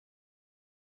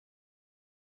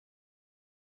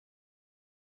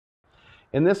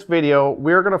In this video,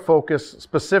 we're going to focus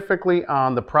specifically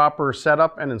on the proper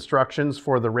setup and instructions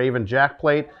for the Ravin jack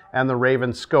plate and the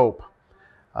Ravin scope.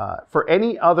 For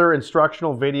any other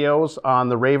instructional videos on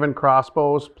the Ravin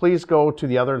Crossbows, please go to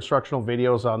the other instructional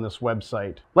videos on this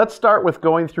website. Let's start with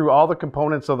going through all the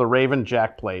components of the Ravin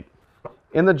jack plate.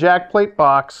 In the jack plate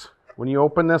box, when you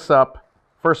open this up,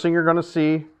 first thing you're going to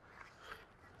see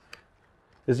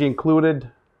is the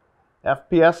included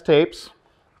FPS tapes,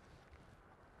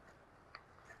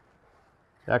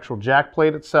 the actual jack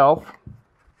plate itself.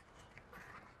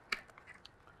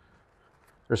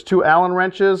 There's 2 Allen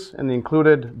wrenches and the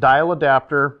included dial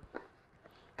adapter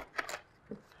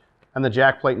and the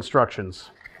jack plate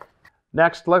instructions.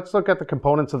 Next, let's look at the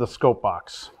components of the scope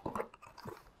box.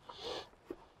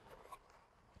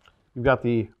 You've got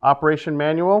the operation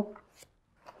manual,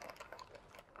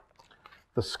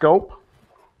 the scope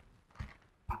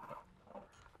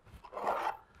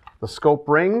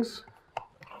rings,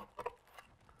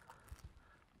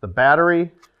 the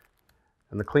battery,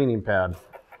 and the cleaning pad.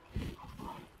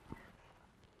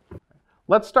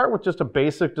 Let's start with just a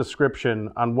basic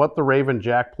description on what the Ravin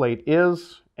jack plate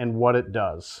is and what it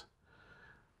does.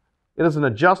 It is an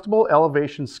adjustable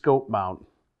elevation scope mount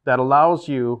that allows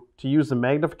you to use the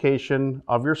magnification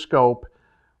of your scope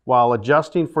while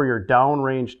adjusting for your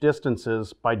downrange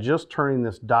distances by just turning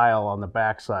this dial on the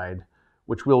backside,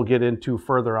 which we'll get into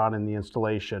further on in the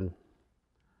installation.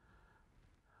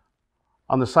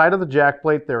 On the side of the jack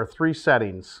plate, there are 3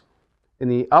 settings. In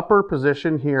the upper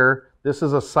position here, this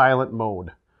is a silent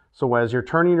mode. So as you're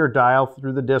turning your dial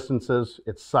through the distances,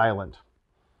 it's silent.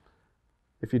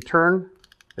 If you turn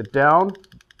it down,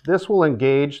 this will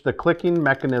engage the clicking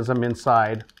mechanism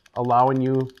inside, allowing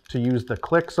you to use the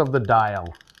clicks of the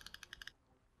dial.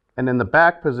 And in the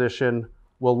back position,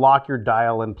 will lock your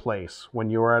dial in place. When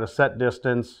you are at a set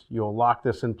distance, you'll lock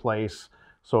this in place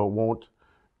so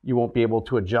you won't be able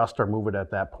to adjust or move it at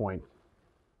that point.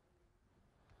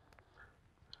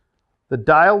 The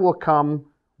dial will come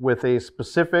with a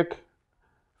specific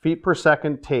feet per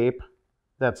second tape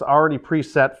that's already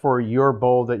preset for your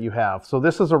bow that you have. So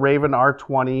this is a Ravin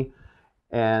R20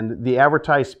 and the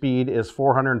advertised speed is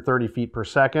 430 feet per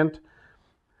second.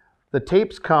 The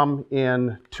tapes come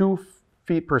in 2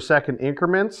 feet per second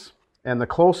increments, and the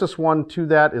closest one to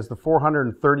that is the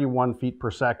 431 feet per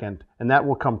second, and that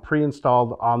will come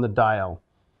pre-installed on the dial.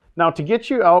 Now, to get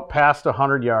you out past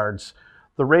 100 yards,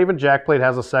 the Ravin jack plate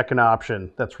has a second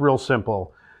option that's real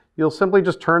simple. You'll simply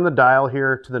just turn the dial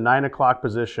here to the 9 o'clock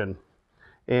position,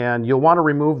 and you'll want to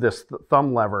remove this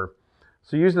thumb lever.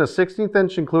 So using a 1/16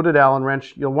 inch included Allen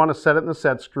wrench, you'll want to set it in the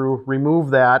set screw, remove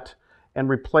that, and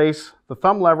replace the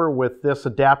thumb lever with this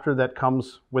adapter that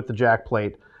comes with the jack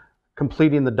plate,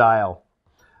 completing the dial.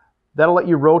 That'll let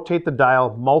you rotate the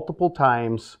dial multiple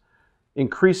times,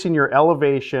 increasing your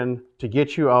elevation to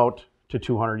get you out to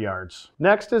 200 yards.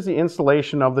 Next is the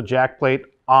installation of the jack plate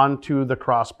onto the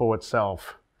crossbow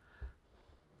itself.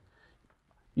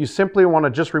 You simply want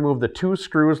to just remove the 2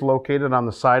 screws located on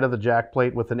the side of the jack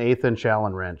plate with an 1/8 inch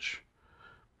Allen wrench.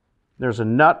 There's a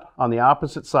nut on the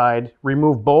opposite side.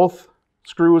 Remove both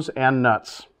screws and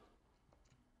nuts.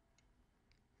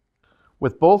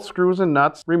 With both screws and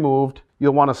nuts removed,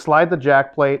 you'll want to slide the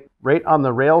jack plate right on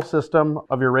the rail system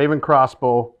of your Ravin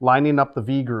crossbow, lining up the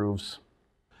V-grooves.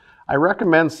 I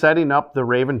recommend setting up the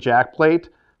Ravin jack plate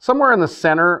somewhere in the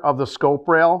center of the scope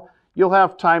rail. You'll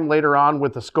have time later on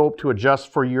with the scope to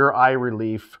adjust for your eye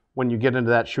relief when you get into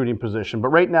that shooting position. But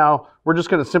right now, we're just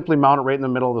going to simply mount it right in the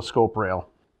middle of the scope rail.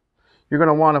 You're going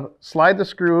to want to slide the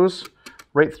screws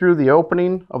right through the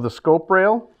opening of the scope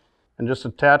rail and just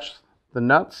attach the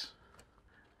nuts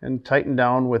and tighten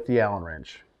down with the Allen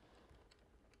wrench.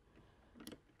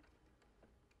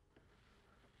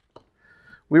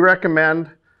 We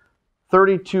recommend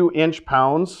 32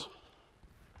 inch-pounds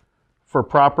for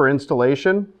proper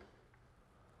installation.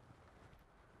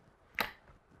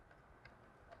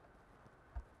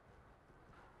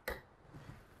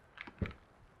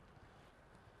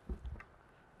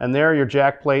 And there your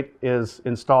jack plate is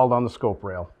installed on the scope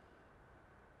rail.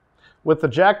 With the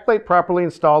jack plate properly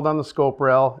installed on the scope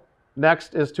rail,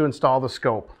 next is to install the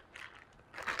scope.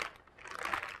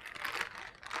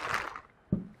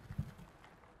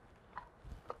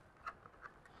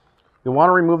 You'll want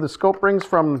to remove the scope rings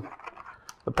from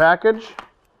the package.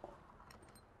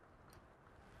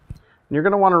 And you're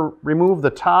going to want to remove the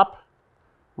top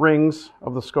rings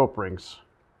of the scope rings.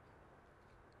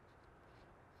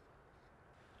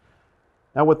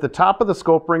 Now with the top of the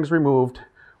scope rings removed,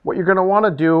 what you're going to want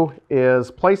to do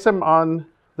is place them on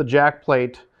the jack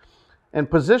plate and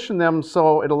position them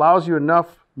so it allows you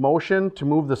enough motion to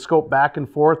move the scope back and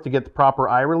forth to get the proper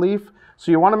eye relief.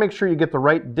 So you want to make sure you get the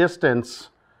right distance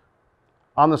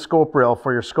on the scope rail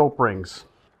for your scope rings.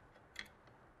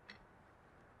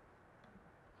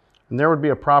 And there would be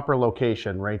a proper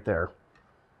location right there.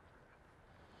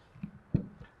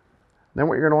 Then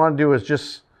what you're going to want to do is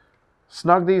just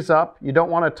snug these up. You don't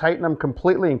want to tighten them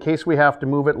completely in case we have to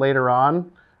move it later on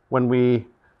when we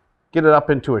get it up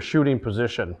into a shooting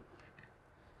position.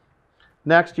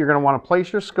 Next, you're going to want to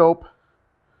place your scope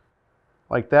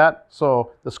like that,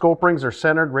 so the scope rings are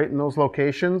centered right in those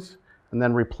locations, and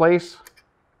then replace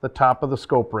the top of the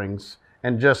scope rings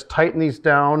and just tighten these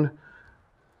down.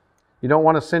 You don't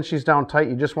want to cinch these down tight,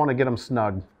 you just want to get them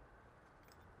snug.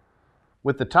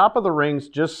 With the top of the rings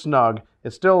just snug,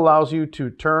 it still allows you to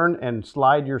turn and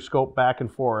slide your scope back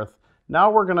and forth.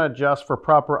 Now we're going to adjust for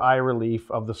proper eye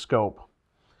relief of the scope.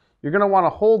 You're going to want to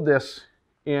hold this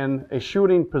in a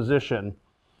shooting position.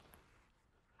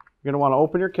 You're going to want to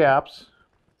open your caps.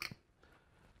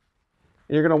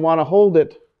 You're going to want to hold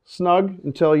it snug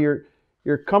until you're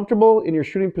comfortable in your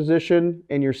shooting position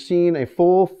and you're seeing a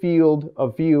full field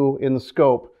of view in the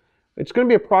scope. It's going to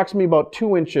be approximately about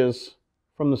 2 inches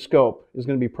from the scope is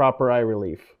going to be proper eye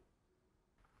relief.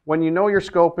 When you know your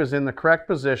scope is in the correct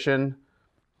position,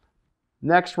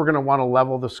 next we're going to want to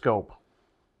level the scope.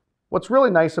 What's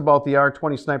really nice about the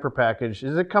R20 Sniper package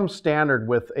is it comes standard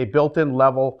with a built-in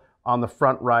level on the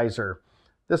front riser.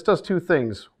 This does 2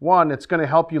 things. One, it's going to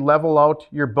help you level out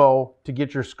your bow to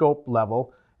get your scope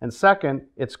level. And second,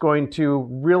 it's going to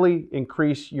really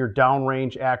increase your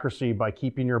downrange accuracy by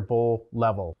keeping your bow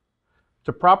level.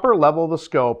 To proper level the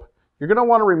scope, you're going to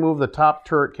want to remove the top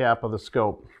turret cap of the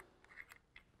scope.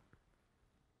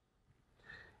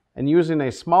 And using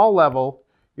a small level,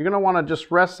 you're going to want to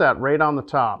just rest that right on the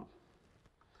top.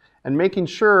 And making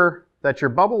sure that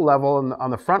your bubble level on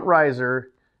the front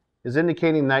riser is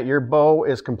indicating that your bow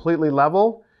is completely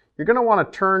level, you're going to want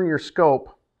to turn your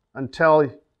scope until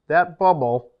that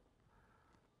bubble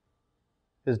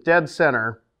is dead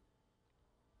center.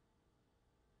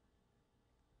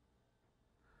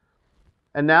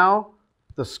 And now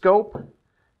the scope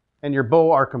and your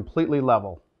bow are completely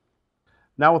level.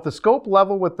 Now with the scope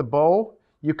level with the bow,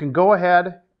 you can go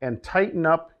ahead and tighten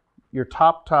up your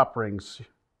top rings.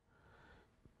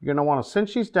 You're going to want to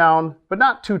cinch these down, but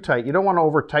not too tight. You don't want to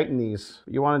over tighten these.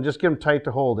 You want to just get them tight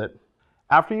to hold it.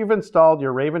 After you've installed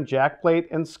your Ravin jack plate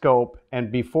and scope,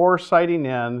 and before sighting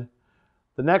in,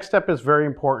 the next step is very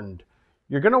important.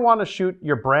 You're going to want to shoot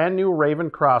your brand new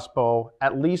Ravin crossbow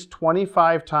at least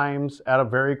 25 times at a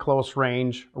very close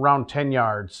range, around 10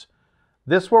 yards.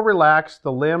 This will relax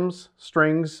the limbs,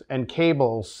 strings, and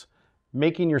cables,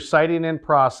 making your sighting in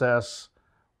process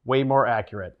way more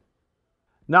accurate.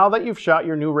 Now that you've shot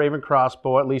your new Ravin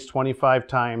crossbow at least 25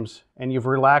 times and you've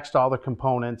relaxed all the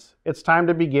components, it's time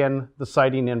to begin the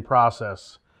sighting in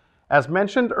process. As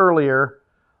mentioned earlier,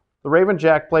 the Ravin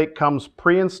jack plate comes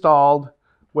pre-installed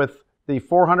with the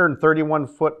 431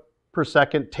 foot per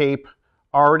second tape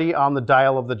already on the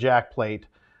dial of the jack plate.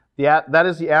 That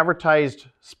is the advertised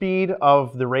speed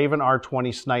of the Ravin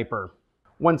R20 Sniper.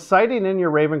 When sighting in your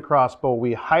Ravin crossbow,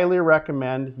 we highly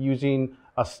recommend using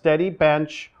a steady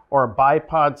bench or a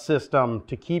bipod system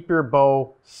to keep your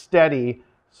bow steady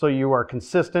so you are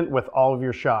consistent with all of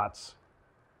your shots.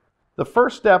 The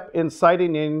first step in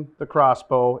sighting in the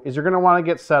crossbow is you're going to want to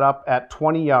get set up at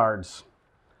 20 yards.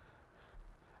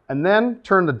 And then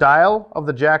turn the dial of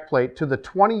the jack plate to the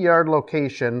 20-yard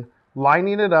location,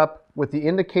 lining it up with the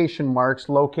indication marks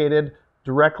located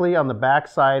directly on the back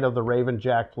side of the Ravin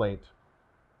jack plate.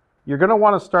 You're going to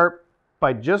want to start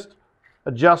by just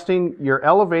adjusting your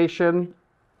elevation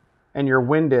and your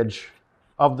windage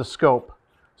of the scope.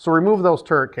 So remove those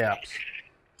turret caps.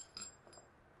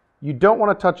 You don't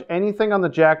want to touch anything on the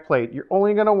jack plate. You're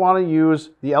only going to want to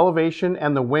use the elevation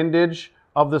and the windage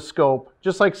of the scope,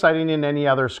 just like sighting in any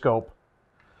other scope.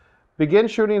 Begin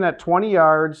shooting at 20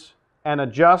 yards and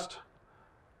adjust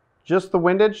just the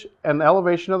windage and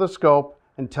elevation of the scope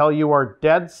until you are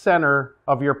dead center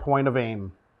of your point of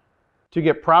aim. To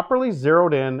get properly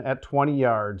zeroed in at 20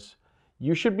 yards,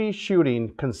 you should be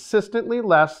shooting consistently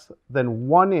less than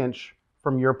 1 inch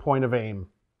from your point of aim.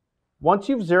 Once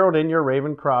you've zeroed in your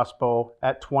Ravin crossbow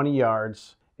at 20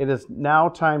 yards, it is now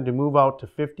time to move out to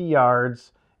 50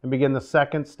 yards and begin the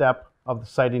second step of the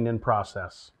sighting in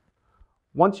process.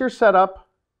 Once you're set up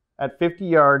at 50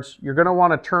 yards, you're going to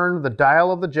want to turn the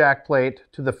dial of the jack plate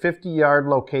to the 50-yard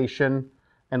location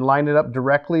and line it up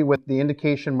directly with the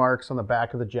indication marks on the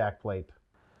back of the jack plate.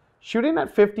 Shooting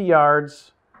at 50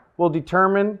 yards will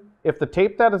determine if the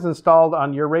tape that is installed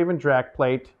on your Ravin jack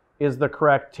plate is the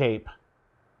correct tape.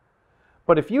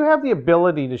 But if you have the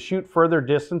ability to shoot further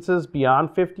distances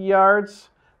beyond 50 yards,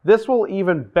 this will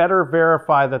even better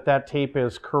verify that that tape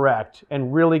is correct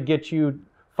and really get you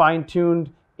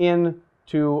fine-tuned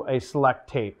into a select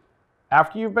tape.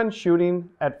 After you've been shooting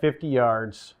at 50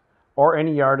 yards or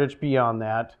any yardage beyond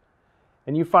that,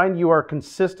 and you find you are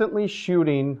consistently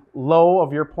shooting low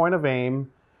of your point of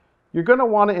aim, you're going to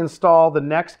want to install the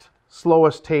next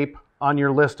slowest tape on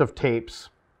your list of tapes.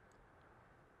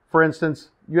 For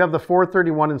instance, you have the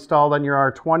 431 installed on your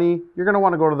R20, you're going to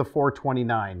want to go to the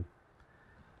 429.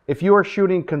 If you are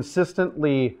shooting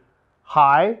consistently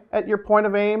high at your point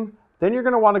of aim, then you're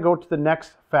going to want to go to the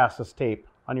next fastest tape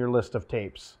on your list of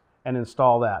tapes and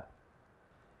install that.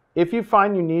 If you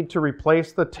find you need to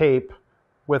replace the tape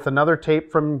with another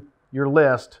tape from your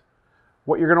list,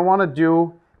 what you're going to want to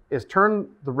do is turn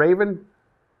the Ravin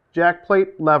jack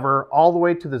plate lever all the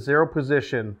way to the 0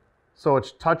 position so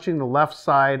it's touching the left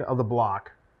side of the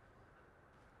block.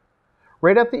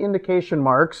 Right at the indication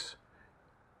marks,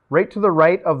 right to the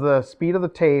right of the speed of the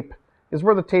tape is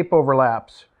where the tape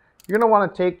overlaps. You're going to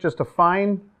want to take just a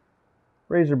fine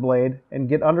razor blade and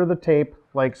get under the tape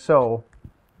like so.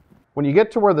 When you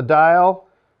get to where the dial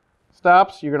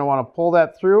stops, you're going to want to pull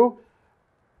that through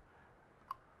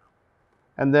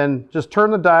and then just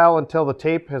turn the dial until the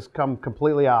tape has come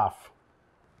completely off.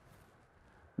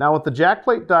 Now with the jack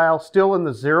plate dial still in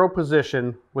the 0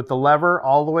 position with the lever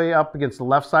all the way up against the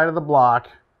left side of the block,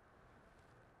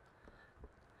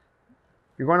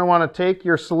 you're going to want to take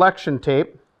your selection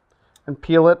tape and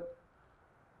peel it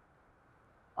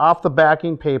off the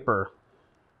backing paper.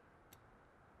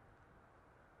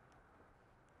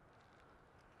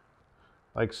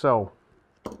 Like so.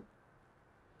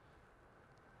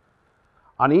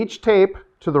 On each tape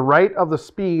to the right of the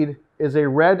speed is a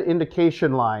red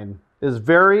indication line. It is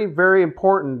very, very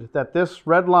important that this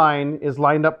red line is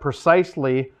lined up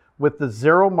precisely with the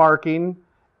 0 marking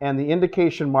and the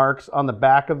indication marks on the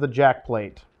back of the jack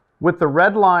plate. With the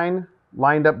red line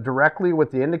lined up directly with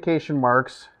the indication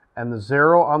marks and the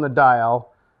 0 on the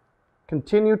dial,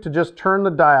 continue to just turn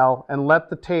the dial and let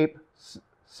the tape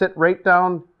sit right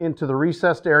down into the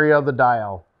recessed area of the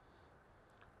dial.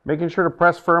 Making sure to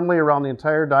press firmly around the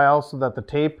entire dial so that the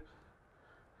tape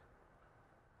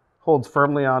holds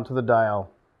firmly onto the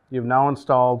dial. You've now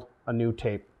installed a new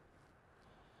tape.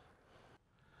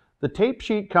 The tape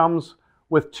sheet comes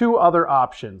with 2 other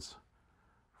options.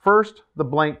 First, the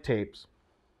blank tapes.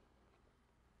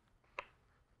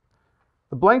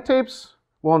 The blank tapes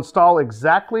will install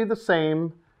exactly the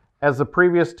same as the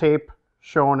previous tape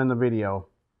shown in the video.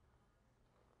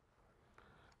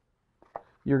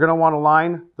 You're going to want to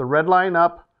line the red line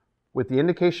up with the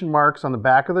indication marks on the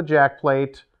back of the jack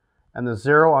plate and the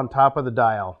 0 on top of the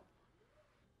dial.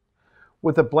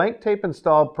 With the blank tape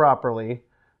installed properly,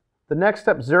 the next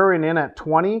step, zeroing in at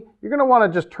 20, you're going to want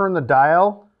to just turn the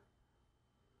dial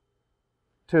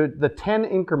to the 10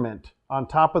 increment on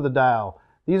top of the dial.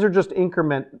 These are just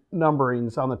increment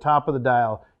numberings on the top of the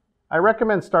dial. I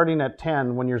recommend starting at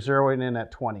 10 when you're zeroing in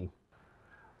at 20.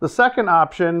 The second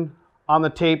option on the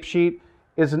tape sheet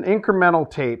is an incremental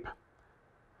tape.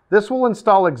 This will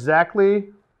install exactly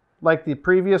like the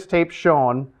previous tape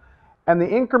shown, and the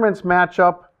increments match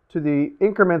up to the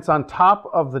increments on top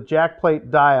of the jack plate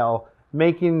dial,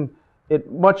 making it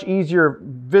much easier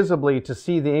visibly to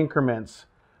see the increments.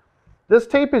 This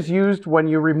tape is used when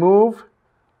you remove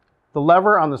the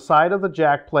lever on the side of the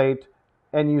jack plate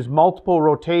and use multiple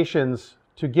rotations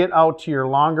to get out to your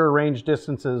longer range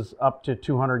distances up to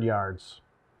 200 yards.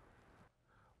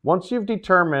 Once you've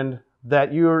determined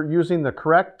that you're using the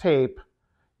correct tape,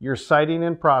 your sighting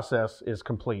and process is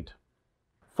complete.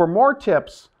 For more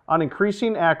tips on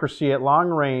increasing accuracy at long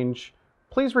range,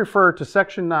 please refer to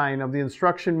Section 9 of the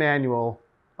instruction manual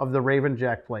of the Ravin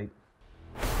jack plate.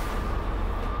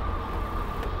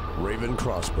 Ravin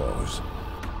Crossbows.